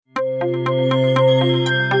ESG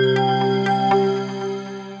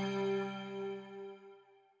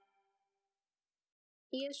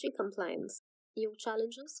compliance, new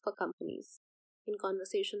challenges for companies. In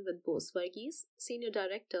conversation with Bose Varghese, Senior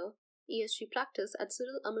Director, ESG Practice at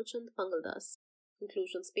Cyril Amarchand Mangaldas.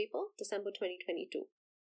 Conclusions paper, December 2022.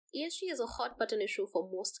 ESG is a hot button issue for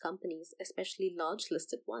most companies, especially large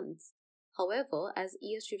listed ones. However, as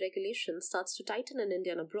ESG regulation starts to tighten in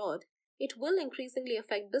India and abroad, it will increasingly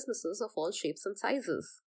affect businesses of all shapes and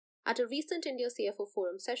sizes. At a recent India CFO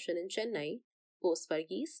Forum session in Chennai, Bose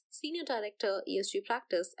Varghese, Senior Director ESG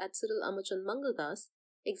Practice at Cyril Amarchand Mangaldas,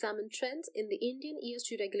 examined trends in the Indian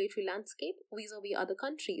ESG regulatory landscape vis-a-vis other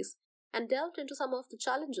countries and delved into some of the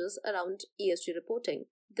challenges around ESG reporting.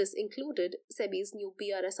 This included SEBI's new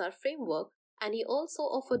BRSR framework, and he also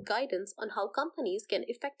offered guidance on how companies can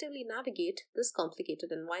effectively navigate this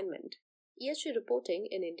complicated environment. ESG reporting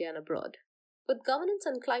in India and abroad. With governance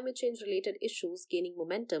and climate change related issues gaining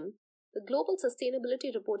momentum, the global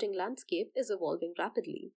sustainability reporting landscape is evolving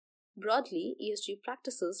rapidly. Broadly, ESG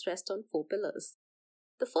practices rest on four pillars.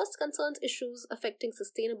 The first concerns issues affecting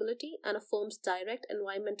sustainability and a firm's direct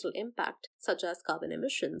environmental impact, such as carbon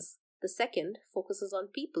emissions. The second focuses on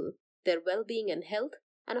people, their well-being and health,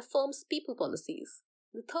 and a firm's people policies.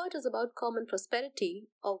 The third is about common prosperity,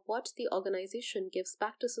 or what the organization gives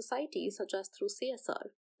back to society, such as through CSR.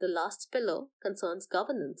 The last pillar concerns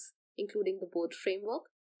governance, including the board framework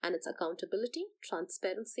and its accountability,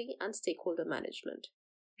 transparency, and stakeholder management.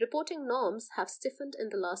 Reporting norms have stiffened in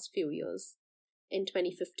the last few years. In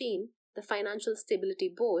 2015, the Financial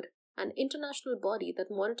Stability Board, an international body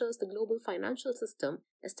that monitors the global financial system,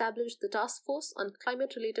 established the Task Force on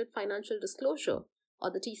Climate-Related Financial Disclosure,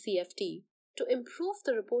 or the TCFD, to improve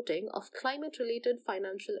the reporting of climate-related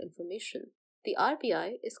financial information. The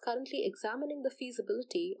RBI is currently examining the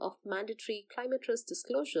feasibility of mandatory climate risk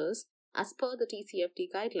disclosures as per the TCFD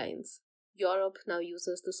guidelines. Europe now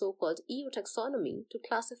uses the so-called EU taxonomy to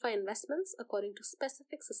classify investments according to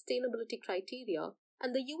specific sustainability criteria,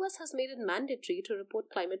 and the US has made it mandatory to report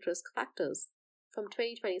climate risk factors. From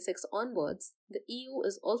 2026 onwards, the EU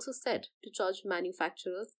is also set to charge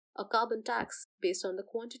manufacturers a carbon tax based on the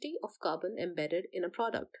quantity of carbon embedded in a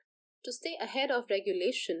product. To stay ahead of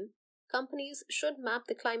regulation, companies should map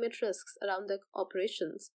the climate risks around their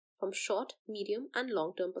operations from short, medium, and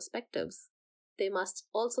long-term perspectives. They must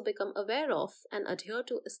also become aware of and adhere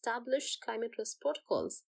to established climate risk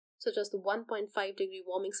protocols, such as the 1.5-degree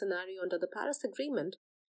warming scenario under the Paris Agreement,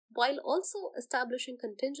 while also establishing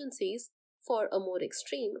contingencies for a more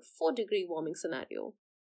extreme 4-degree warming scenario.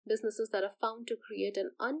 Businesses that are found to create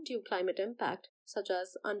an undue climate impact, such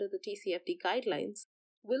as under the TCFD guidelines,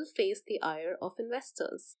 will face the ire of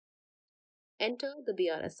investors. Enter the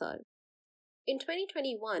BRSR. In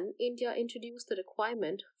 2021, India introduced the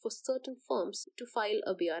requirement for certain firms to file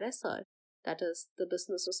a BRSR, that is, the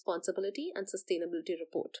Business Responsibility and Sustainability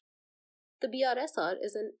Report. The BRSR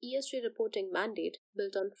is an ESG reporting mandate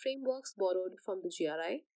built on frameworks borrowed from the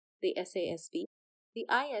GRI, the SASB, the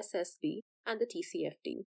ISSB, and the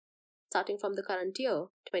TCFD. Starting from the current year,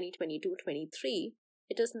 2022-23,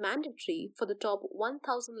 it is mandatory for the top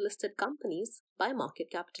 1,000 listed companies by market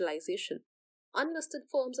capitalization. Unlisted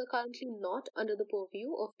firms are currently not under the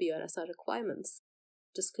purview of BRSR requirements.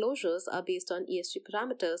 Disclosures are based on ESG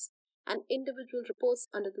parameters, and individual reports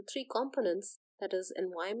under the three components, that is,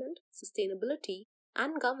 environment, sustainability,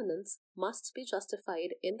 and governance, must be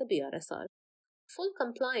justified in the BRSR. Full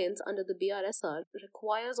compliance under the BRSR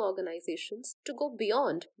requires organizations to go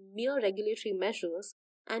beyond mere regulatory measures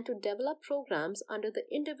and to develop programs under the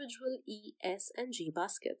individual E, S, and G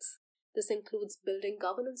baskets. This includes building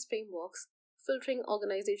governance frameworks, filtering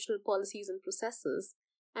organizational policies and processes,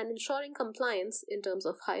 and ensuring compliance in terms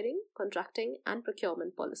of hiring, contracting, and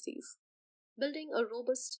procurement policies. Building a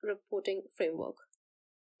robust reporting framework.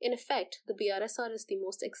 In effect, the BRSR is the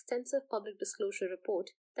most extensive public disclosure report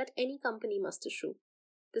that any company must issue.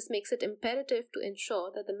 This makes it imperative to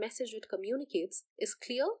ensure that the message it communicates is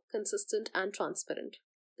clear, consistent, and transparent.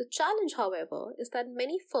 The challenge, however, is that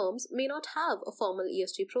many firms may not have a formal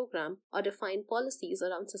ESG program or defined policies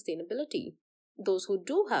around sustainability. Those who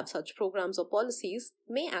do have such programs or policies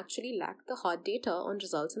may actually lack the hard data on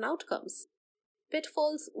results and outcomes.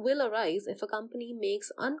 Pitfalls will arise if a company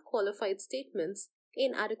makes unqualified statements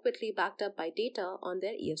inadequately backed up by data on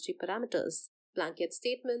their ESG parameters. Blanket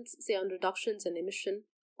statements, say on reductions in emission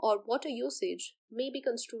or water usage, may be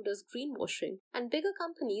construed as greenwashing, and bigger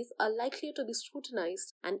companies are likely to be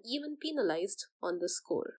scrutinized and even penalized on this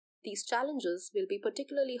score. These challenges will be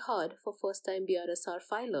particularly hard for first-time BRSR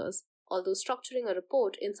filers although structuring a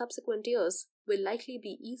report in subsequent years will likely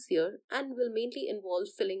be easier and will mainly involve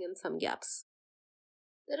filling in some gaps.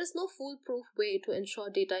 There is no foolproof way to ensure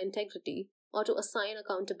data integrity or to assign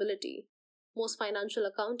accountability. Most financial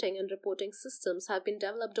accounting and reporting systems have been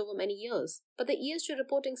developed over many years, but the ESG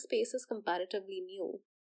reporting space is comparatively new.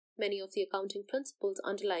 Many of the accounting principles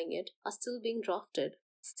underlying it are still being drafted.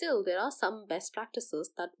 Still, there are some best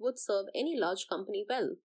practices that would serve any large company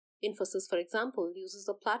well. Infosys, for example, uses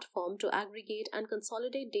a platform to aggregate and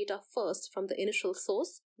consolidate data first from the initial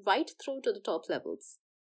source right through to the top levels.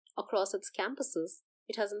 Across its campuses,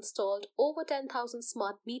 it has installed over 10,000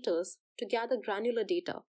 smart meters to gather granular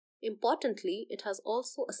data. Importantly, it has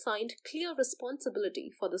also assigned clear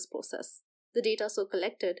responsibility for this process. The data so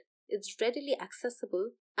collected is readily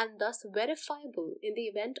accessible and thus verifiable in the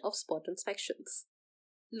event of spot inspections.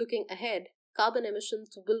 Looking ahead, carbon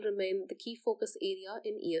emissions will remain the key focus area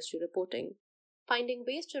in ESG reporting. Finding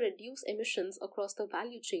ways to reduce emissions across the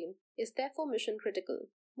value chain is therefore mission critical.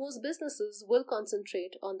 Most businesses will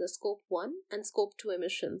concentrate on the Scope 1 and Scope 2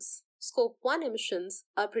 emissions. Scope 1 emissions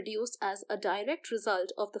are produced as a direct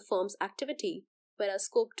result of the firm's activity, whereas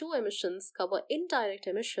Scope 2 emissions cover indirect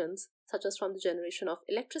emissions, such as from the generation of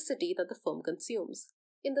electricity that the firm consumes.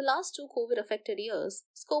 In the last 2 COVID-affected years,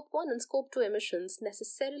 Scope 1 and Scope 2 emissions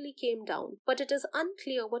necessarily came down, but it is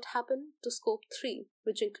unclear what happened to Scope 3,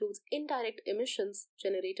 which includes indirect emissions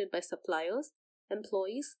generated by suppliers,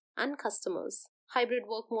 employees, and customers. Hybrid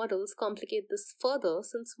work models complicate this further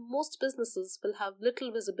since most businesses will have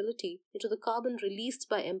little visibility into the carbon released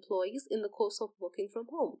by employees in the course of working from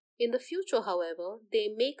home. In the future, however, they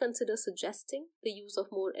may consider suggesting the use of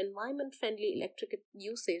more environment-friendly electric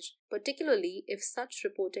usage, particularly if such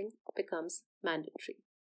reporting becomes mandatory.